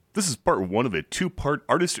This is part one of a two-part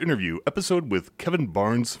artist interview episode with Kevin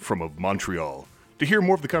Barnes from of Montreal. To hear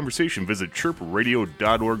more of the conversation, visit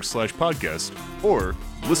chirpradio.org/podcast or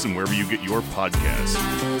listen wherever you get your podcasts.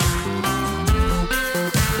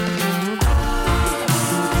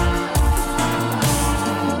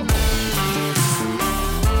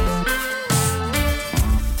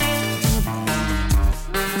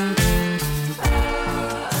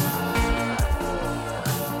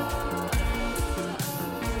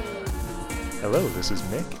 Hello, this is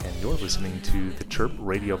Mick, and you're listening to the Chirp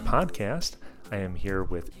Radio Podcast. I am here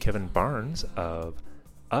with Kevin Barnes of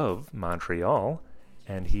Montreal,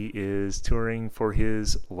 and he is touring for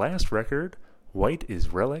his last record, White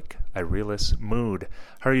is Relic, Irelis Mood.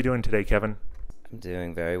 How are you doing today, Kevin? I'm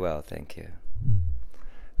doing very well, thank you.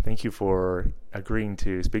 Thank you for agreeing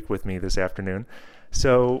to speak with me this afternoon.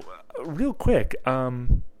 So, real quick, I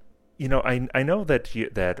know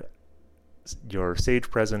that your stage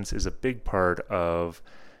presence is a big part of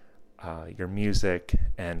your music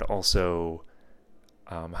and also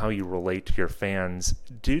how you relate to your fans.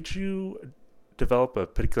 Did you develop a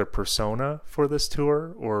particular persona for this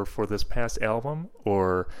tour or for this past album,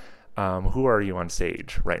 or who are you on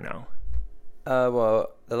stage right now?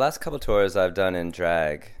 Well, the last couple tours I've done in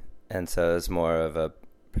drag, and so it's more of a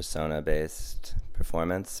persona-based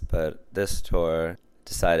performance, but this tour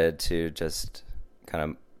decided to just kind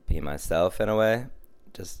of be myself in a way,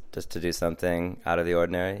 just to do something out of the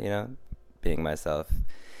ordinary, being myself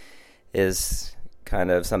is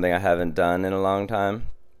kind of something I haven't done in a long time.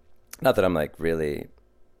 Not that I'm I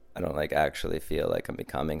don't actually feel like I'm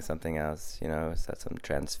becoming something else, it's that some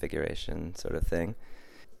transfiguration sort of thing.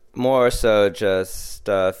 More so just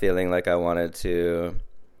feeling like I wanted to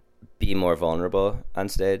be more vulnerable on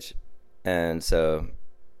stage, and so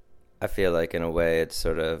I feel like in a way it's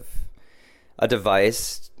sort of a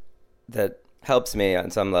device that helps me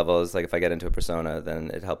on some levels. Like if I get into a persona,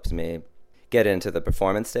 then it helps me get into the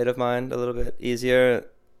performance state of mind a little bit easier.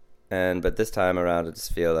 But this time around, I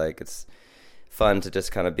just feel like it's fun to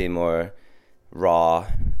just kind of be more raw,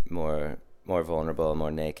 more vulnerable,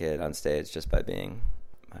 more naked on stage just by being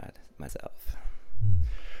myself.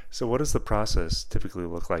 So what does the process typically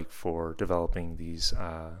look like for developing these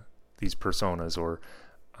personas, or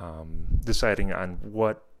deciding on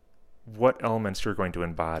what elements you're going to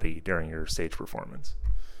embody during your stage performance?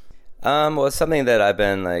 Well, it's something that I've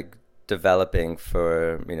been developing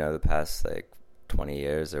for, the past 20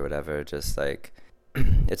 years or whatever. Just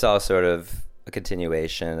it's all sort of a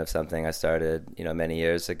continuation of something I started, many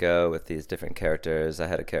years ago with these different characters. I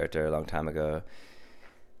had a character a long time ago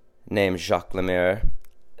named Jacques Lemire,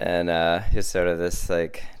 and he's sort of this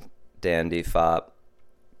dandy fop,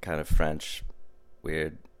 kind of French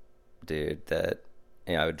weird dude that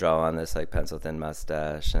I would draw on this pencil thin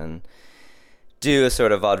mustache and do a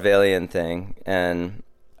sort of vaudevillian thing, and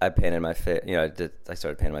I painted my face. I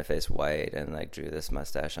started painting my face white and drew this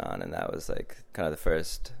mustache on, and that was kind of the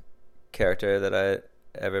first character that I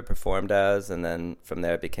ever performed as. And then from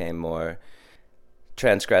there it became more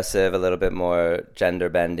transgressive, a little bit more gender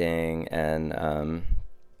bending, and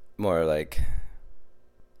more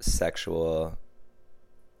sexual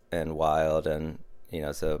and wild, and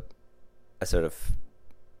so I sort of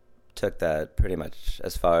took that pretty much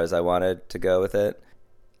as far as I wanted to go with it.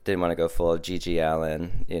 Didn't want to go full Gigi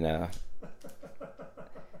Allen,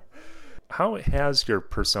 How has your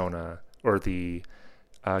persona, or the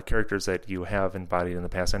characters that you have embodied in the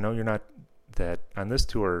past, I know you're not that on this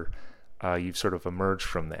tour, you've sort of emerged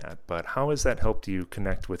from that, but how has that helped you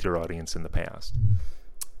connect with your audience in the past?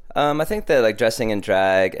 I think that dressing in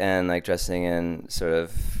drag and dressing in sort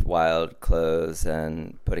of wild clothes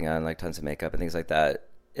and putting on tons of makeup and things like that,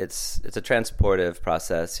 it's a transportive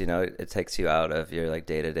process. It takes you out of your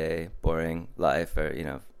day-to-day boring life, or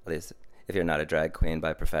at least if you're not a drag queen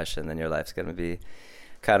by profession, then your life's going to be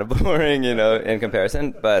kind of boring, in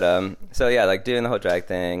comparison. But so yeah, doing the whole drag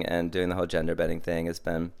thing and doing the whole gender bending thing has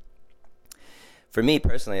been, for me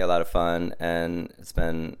personally, a lot of fun, and it's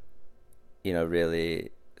been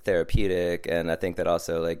really therapeutic. And I think that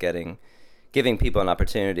also giving people an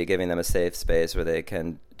opportunity, giving them a safe space where they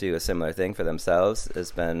can do a similar thing for themselves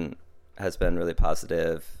has been really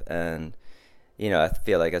positive. And I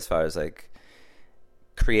feel as far as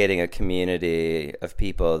creating a community of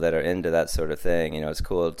people that are into that sort of thing, it's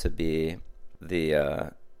cool to be it's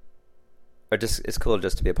cool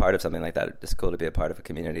just to be a part of something like that. It's cool to be a part of a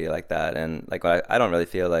community like that. And I don't really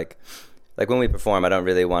feel like when we perform, I don't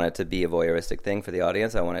really want it to be a voyeuristic thing for the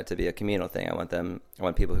audience. I want it to be a communal thing. I want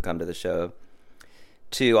people who come to the show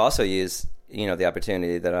to also use the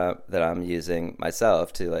opportunity that I'm using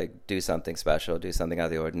myself to like do something special, do something out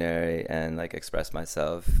of the ordinary, and like express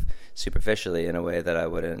myself superficially in a way that I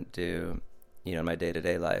wouldn't do, in my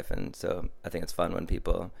day-to-day life. And so I think it's fun when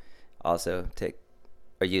people also take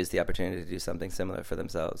or use the opportunity to do something similar for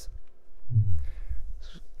themselves.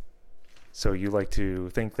 So you like to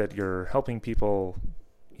think that you're helping people,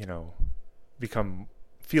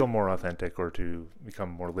 feel more authentic, or to become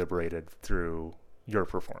more liberated through your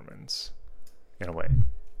performance, in a way.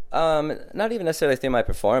 Not even necessarily through my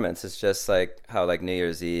performance. It's just like how like New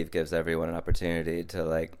Year's Eve gives everyone an opportunity to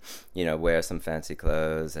like, wear some fancy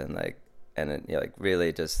clothes and like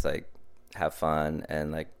really just like have fun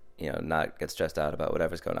and like, not get stressed out about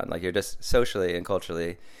whatever's going on. Like you're just socially and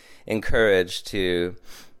culturally encouraged to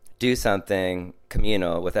do something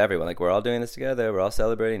communal with everyone. Like we're all doing this together. We're all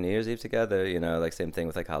celebrating New Year's Eve together, like same thing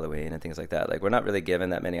with like Halloween and things like that. Like we're not really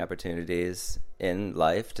given that many opportunities in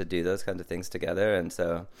life to do those kinds of things together. And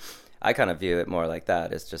so I kind of view it more like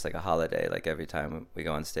that. It's just like a holiday. Like every time we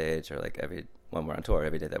go on stage, or like when we're on tour,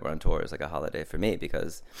 every day that we're on tour is like a holiday for me,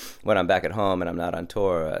 because when I'm back at home and I'm not on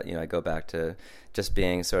tour, I go back to just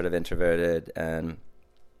being sort of introverted and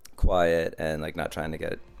quiet and like not trying to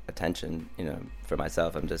get attention, for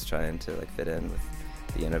myself. I'm just trying to like fit in with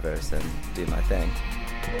the universe and do my thing.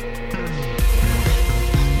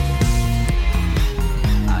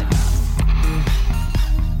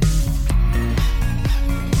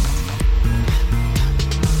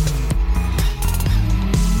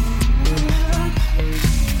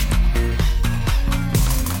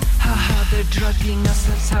 They're drugging us,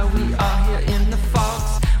 that's how we are here in the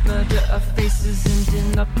fogs. Murder of faces and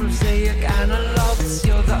in the prosaic analogs.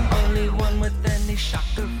 You're the only one with any shock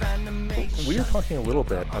of animation. We were talking a little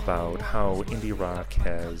bit about how indie rock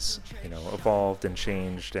has, evolved and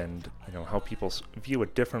changed, and, how people view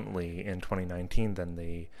it differently in 2019 than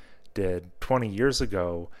they did 20 years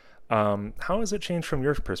ago. How has it changed from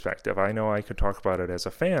your perspective? I know I could talk about it as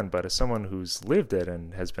a fan, but as someone who's lived it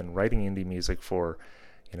and has been writing indie music for,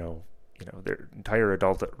 their entire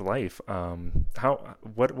adult life,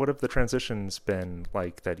 what have the transitions been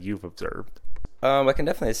like that you've observed? I can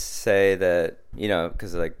definitely say that,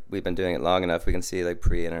 because like we've been doing it long enough, we can see like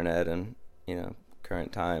pre-internet and,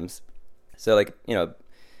 current times. So like, when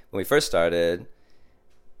we first started,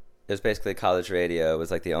 it was basically college radio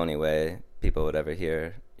was like the only way people would ever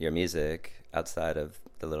hear your music outside of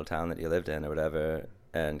the little town that you lived in or whatever.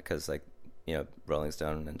 And because like, Rolling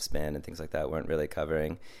Stone and Spin and things like that weren't really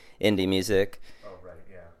covering indie music. Oh, right,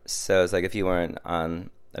 yeah. So it's like if you weren't on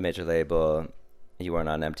a major label, you weren't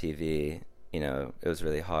on MTV, it was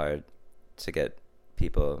really hard to get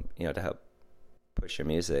people, to help push your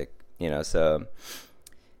music, So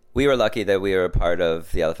we were lucky that we were a part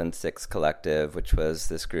of the Elephant Six Collective, which was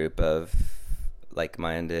this group of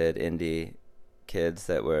like-minded indie kids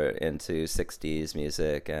that were into 60s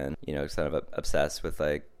music and, sort of obsessed with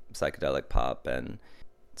like psychedelic pop and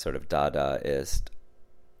sort of Dadaist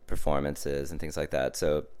performances and things like that.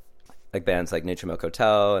 So like bands like Nutrimilk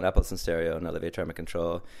Hotel and Appleton Stereo and Olivia Tremor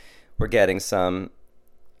Control were getting some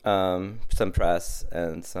press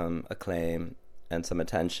and some acclaim and some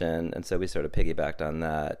attention, and so we sort of piggybacked on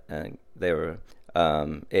that, and they were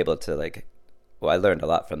able to like, well, I learned a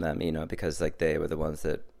lot from them, because like they were the ones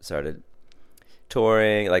that started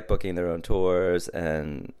touring, like booking their own tours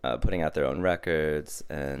and putting out their own records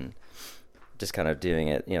and just kind of doing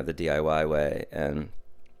it, the DIY way. And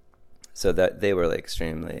so that they were like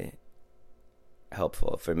extremely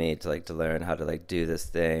helpful for me to learn how to like do this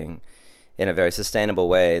thing in a very sustainable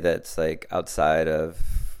way that's like outside of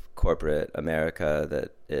corporate America,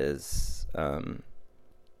 that is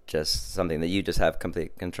just something that you just have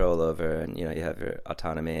complete control over, and you have your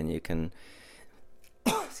autonomy, and you can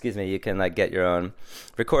you can like get your own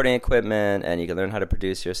recording equipment, and you can learn how to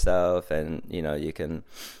produce yourself, and you can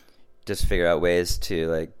just figure out ways to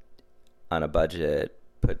like on a budget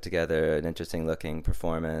put together an interesting looking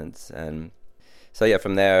performance. And so yeah,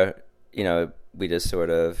 from there, we just sort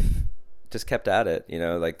of just kept at it,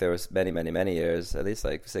 like there was many years, at least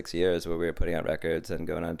like 6 years, where we were putting out records and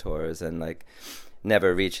going on tours and like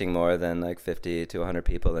never reaching more than like 50 to 100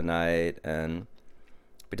 people a night. And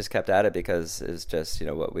we just kept at it because it's just,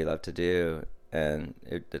 what we love to do. And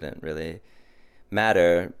it didn't really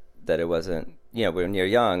matter that it wasn't, when you're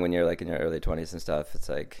young, when you're like in your early 20s and stuff, it's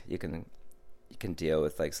like you can deal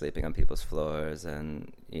with like sleeping on people's floors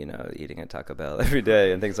and, eating at Taco Bell every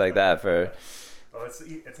day and things like that for... Well,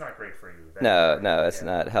 it's not great for you. No, it's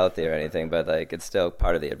not healthy or anything, but like it's still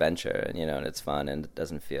part of the adventure, and and it's fun, and it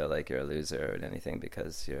doesn't feel like you're a loser or anything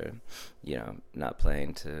because you're, not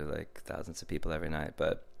playing to like thousands of people every night.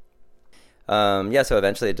 But So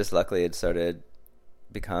eventually, just luckily, it started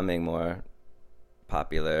becoming more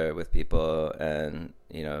popular with people, and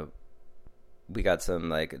we got some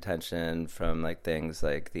like attention from like things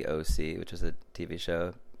like the OC, which was a TV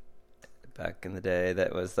show back in the day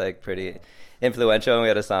that was like pretty influential, and we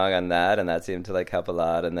had a song on that, and that seemed to like help a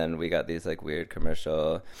lot. And then we got these like weird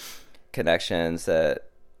commercial connections that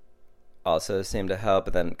also seemed to help,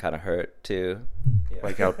 but then kind of hurt too.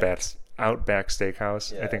 Like Outback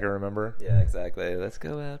Steakhouse. I think I remember. Yeah, exactly. Let's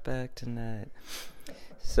go out back tonight.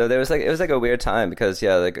 So it was like a weird time because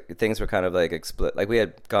like things were kind of like like we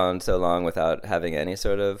had gone so long without having any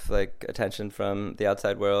sort of like attention from the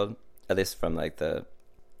outside world, at least from like the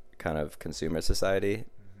kind of consumer society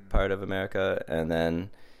part of America. And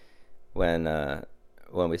then when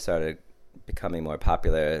we started becoming more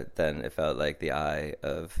popular, then it felt like the eye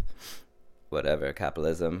of whatever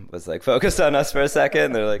capitalism was like focused on us for a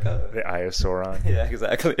second. They're like, oh. The eye of Sauron. Yeah,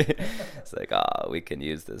 exactly. It's like, we can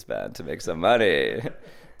use this band to make some money.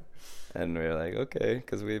 And we were like, okay,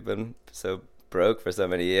 because we've been so broke for so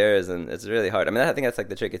many years, and it's really hard. I mean, I think that's like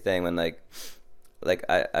the tricky thing when like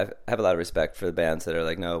I have a lot of respect for the bands that are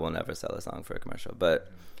like, no, we'll never sell a song for a commercial.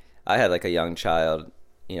 But I had like a young child,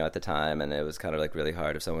 at the time, and it was kind of like really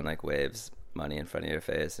hard if someone like waves money in front of your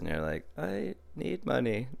face and you're like, I need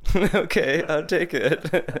money. Okay, I'll take it.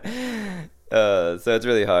 So it's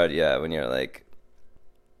really hard, when you're like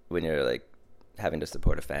having to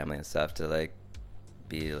support a family and stuff, to like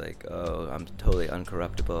be like, oh, I'm totally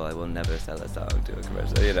uncorruptible, I will never sell a song to a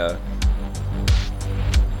commercial,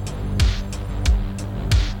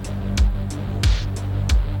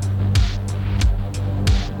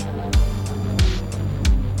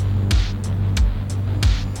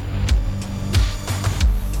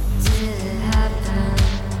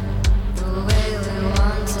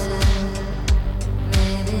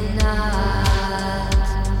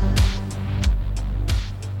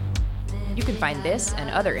 Find this and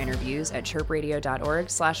other interviews at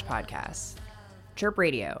chirpradio.org/podcasts. Chirp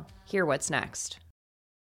Radio. Hear what's next.